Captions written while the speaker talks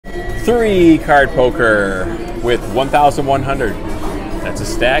3-card poker with 1,100. That's a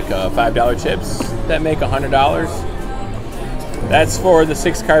stack of $5 chips that make $100. That's for the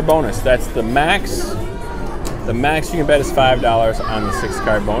 6-card bonus. That's the max. The max you can bet is $5 on the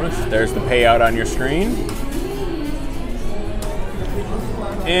 6-card bonus. There's the payout on your screen.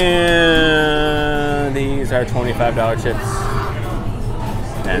 And these are $25 chips.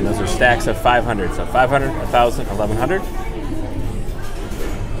 And those are stacks of 500. So 500, 1,000, 1,100.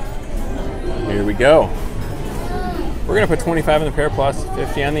 Here we go. We're going to put 25 in the pair plus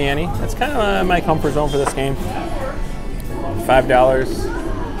 50 on the ante. That's kind of my comfort zone for this game.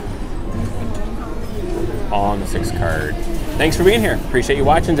 $5 on the 6-card. Thanks for being here. Appreciate you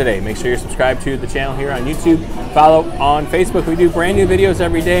watching today. Make sure you're subscribed to the channel here on YouTube. Follow on Facebook. We do brand new videos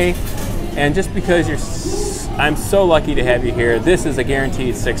every day. And just because I'm so lucky to have you here, this is a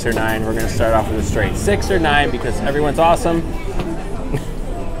guaranteed 6 or 9. We're going to start off with a straight 6 or 9 because everyone's awesome.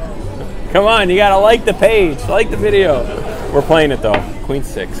 Come on, you gotta like the page, like the video. We're playing it though. Queen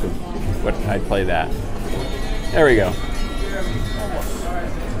 6, what I'd play that. There we go.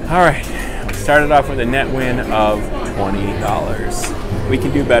 All right, we started off with a net win of $20. We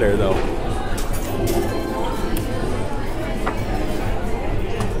can do better though.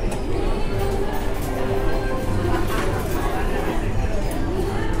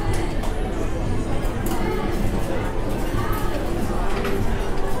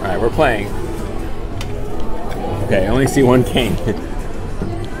 We're playing. Okay, I only see 1 king.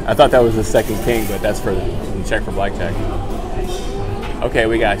 I thought that was the 2nd king, but that's for check for blackjack. Okay,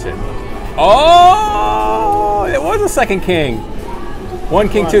 we got you. Oh, it was a 2nd king. 1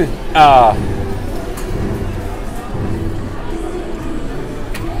 king, 2. All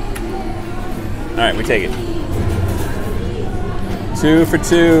right, we take it. 2 for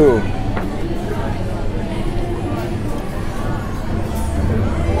 2.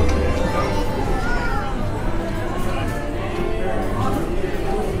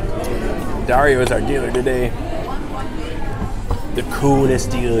 Dario is our dealer today. The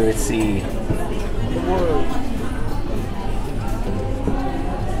coolest dealer at sea.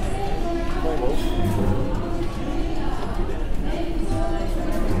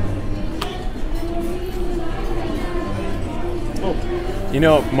 You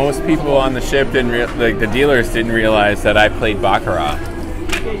know, most people on the ship didn't the dealers didn't realize that I played Baccarat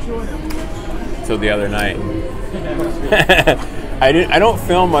till the other night. I don't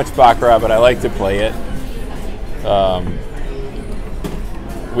film much Baccarat, but I like to play it.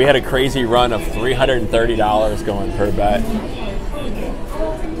 We had a crazy run of $330 going per bet.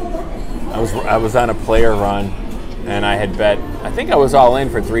 I was on a player run, and I had bet. I think I was all in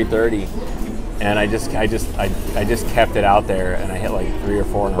for $330, and I just kept it out there, and I hit like 3 or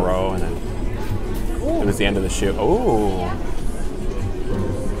 4 in a row, and then it was the end of the shoot. Oh,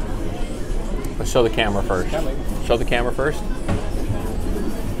 let's show the camera first. Show the camera first.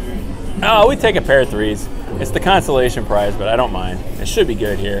 Oh, we take a pair of 3s. It's the consolation prize, but I don't mind. It should be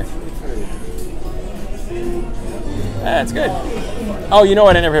good here. That's good. Oh, you know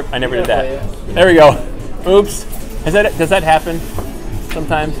what? I never did that. There we go. Oops. Does that happen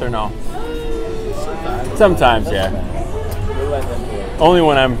sometimes or no? Sometimes, yeah. Only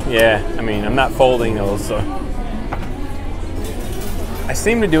when I'm not folding those. So I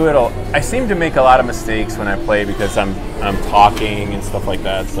seem to do it. I seem to make a lot of mistakes when I play because I'm talking and stuff like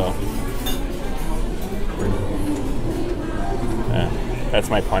that. So. That's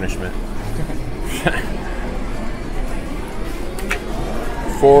my punishment.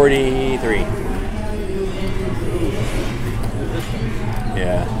 43.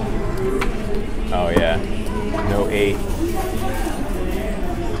 Yeah. Oh yeah. No 8.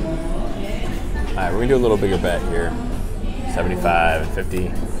 All right, we're gonna do a little bigger bet here. 75 and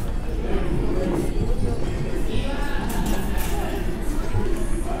 50.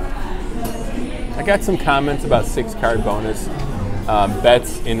 I got some comments about 6-card bonus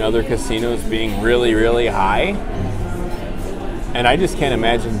bets in other casinos being really, really high. And I just can't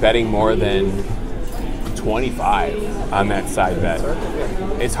imagine betting more than 25 on that side bet.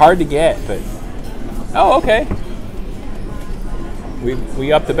 It's hard to get, but oh, okay.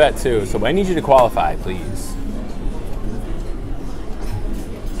 We upped the bet too, so I need you to qualify, please.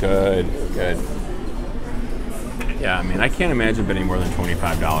 Good, good. Yeah, I mean, I can't imagine betting more than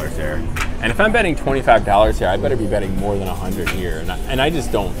 $25 there. And if I'm betting $25 here, I better be betting more than 100 here. And I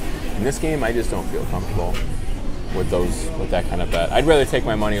just don't, in this game, I just don't feel comfortable with that kind of bet. I'd rather take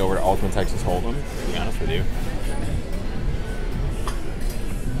my money over to Ultimate Texas Hold'em, to be honest with you,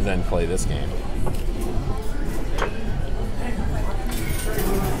 than play this game.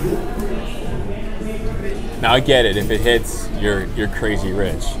 Now I get it. If it hits, you're crazy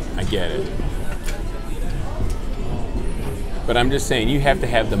rich. I get it. But I'm just saying, you have to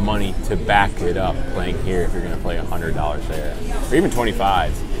have the money to back it up playing here if you're going to play $100 there, or even 25s.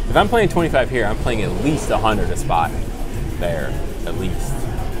 If I'm playing 25 here, I'm playing at least 100 a spot there, at least.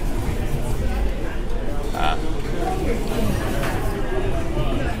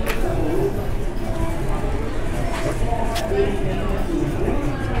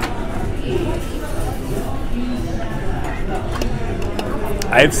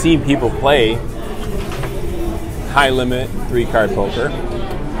 I've seen people play high limit 3-card poker,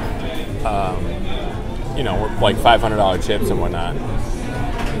 you know, like $500 chips and whatnot.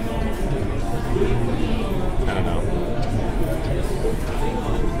 I don't know.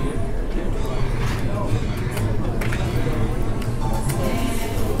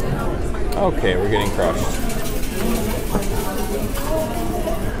 Okay, we're getting crushed.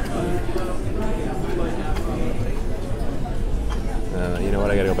 You know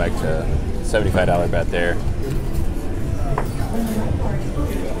what? I gotta go back to $75 bet there.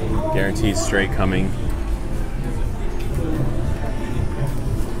 Guaranteed straight coming.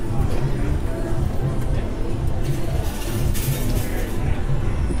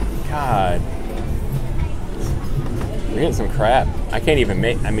 God. We're getting some crap. I can't even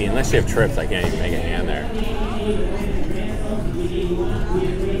make, I mean, unless you have trips, I can't even make a hand there.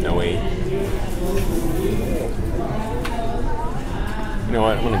 No, wait. You know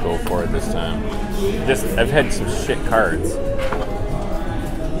what? I'm gonna go for it this time. I've had some shit cards.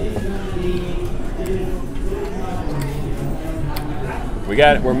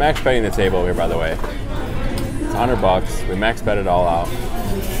 We're max betting the table here, by the way. It's $100. We max bet it all out.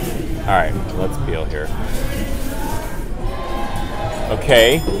 All right, let's peel here.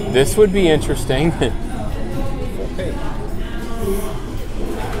 Okay, this would be interesting. Okay.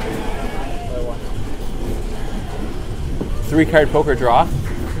 3-card poker draw.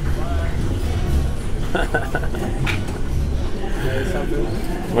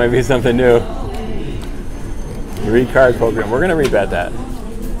 Might be something new. 3-card poker. We're gonna rebet that.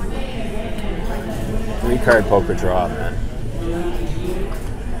 3-card poker draw, man.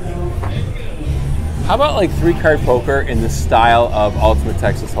 How about like 3-card poker in the style of Ultimate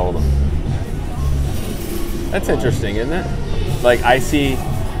Texas Hold'em? That's interesting, isn't it? Like I see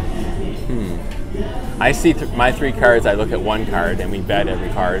my 3 cards, I look at 1 card and we bet every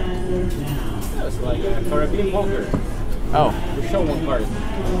card. That's like Caribbean poker. Oh. We show 1 card.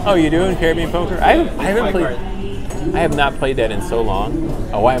 Oh, you doing Caribbean poker? I haven't played. I have not played that in so long.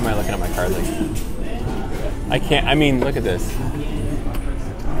 Oh, why am I looking at my card like that? I can't. I mean, look at this.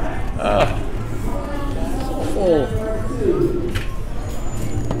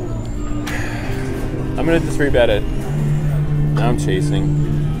 I'm gonna just rebet it. Now I'm chasing.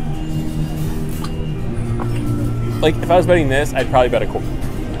 Like if I was betting this, I'd probably bet a quarter.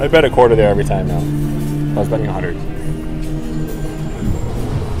 I'd bet a quarter there every time now. If I was betting 100.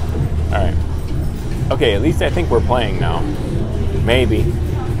 All right. Okay, at least I think we're playing now. Maybe.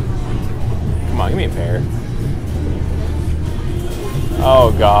 Come on, give me a pair.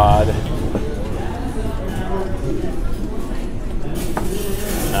 Oh God.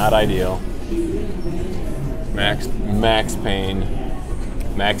 Not ideal. Max pain.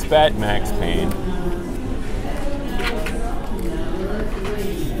 Max bet, max pain.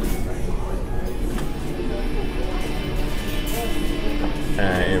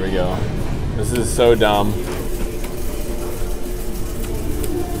 Alright, here we go. This is so dumb.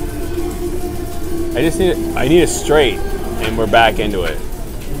 I need a straight, and we're back into it.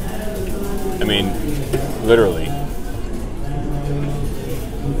 I mean, literally.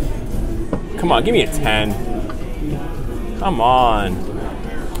 Come on, give me a 10. Come on.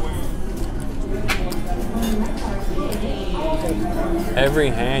 Every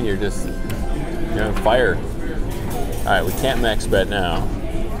hand you're on fire. All right, we can't max bet now.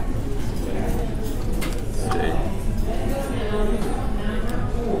 Let's see.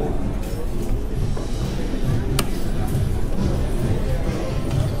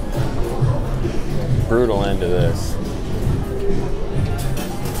 Brutal end to this.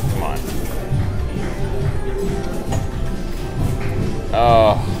 Come on.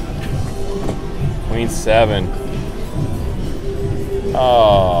 Oh. Queen 7.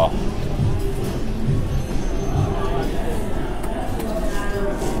 Oh.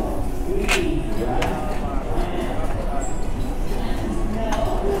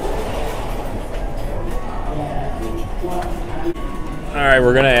 All right,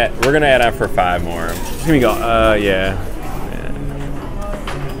 we're gonna add on for 5 more. Here we go. Yeah.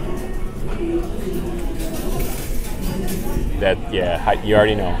 That, yeah, you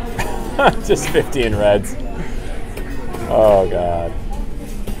already know. Just 50 in reds. Oh God.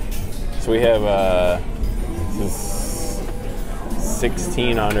 So we have this is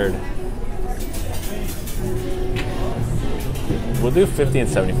 1600. We'll do 50 and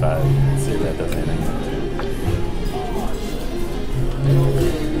 75. Let's see if that does anything.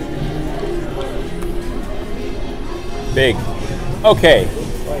 Big. Okay.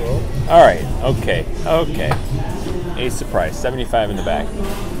 All right. Okay. Okay. Ace surprise. 75 in the back.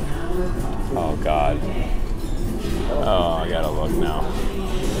 Oh God. Oh, I gotta look now.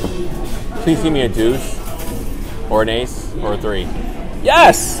 Please give me a deuce, or an ace, or a 3.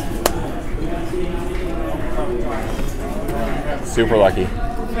 Yes! Super lucky.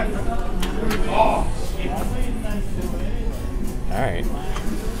 All right.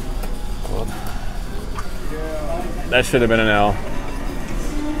 Well, that should have been an L.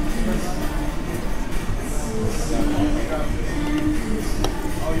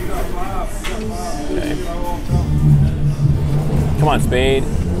 Okay. Come on, spade.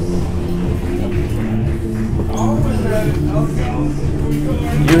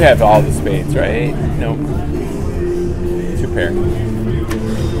 You have all the spades, right? Nope. 2 pair.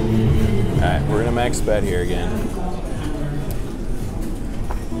 Alright, we're gonna max bet here again.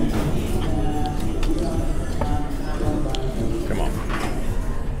 Come on.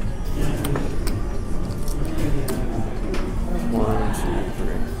 1, 2,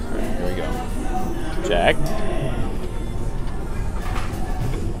 3. Alright, here we go. Jack.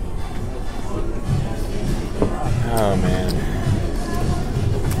 Oh man.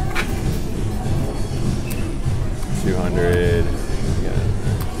 200.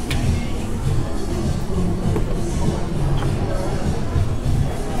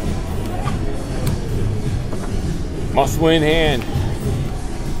 Must win hand.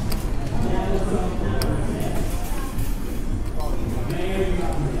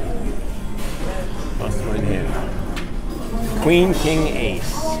 Must win hand. Queen, king,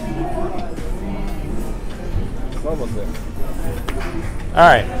 ace. Almost there. All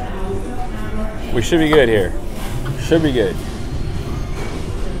right. We should be good here. Should be good.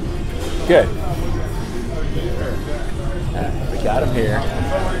 Good. We got him here.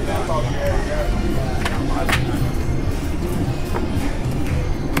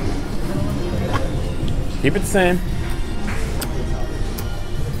 Keep it the same.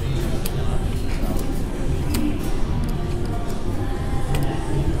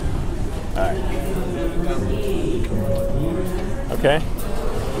 All right. Okay.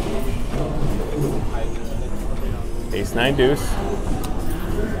 Ace 9 deuce.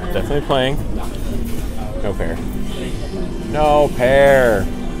 Definitely playing. No pair. No pair.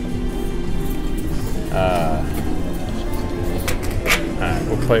 Alright,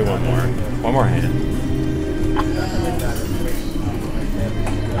 we'll play one more. One more hand.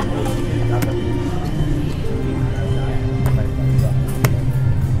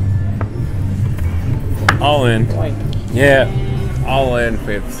 All in. Yeah. All in.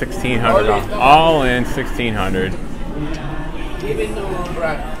 We have 1,600. All in 1,600.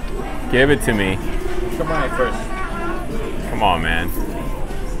 Give it to me. Come on first. Come on, man.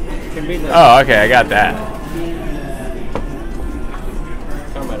 Oh, okay, I got that.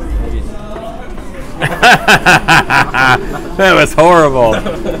 That was horrible.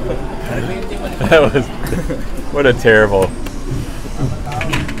 That was, what a terrible.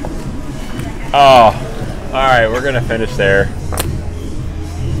 Oh, all right, we're gonna finish there.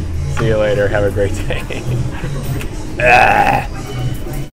 See you later. Have a great day.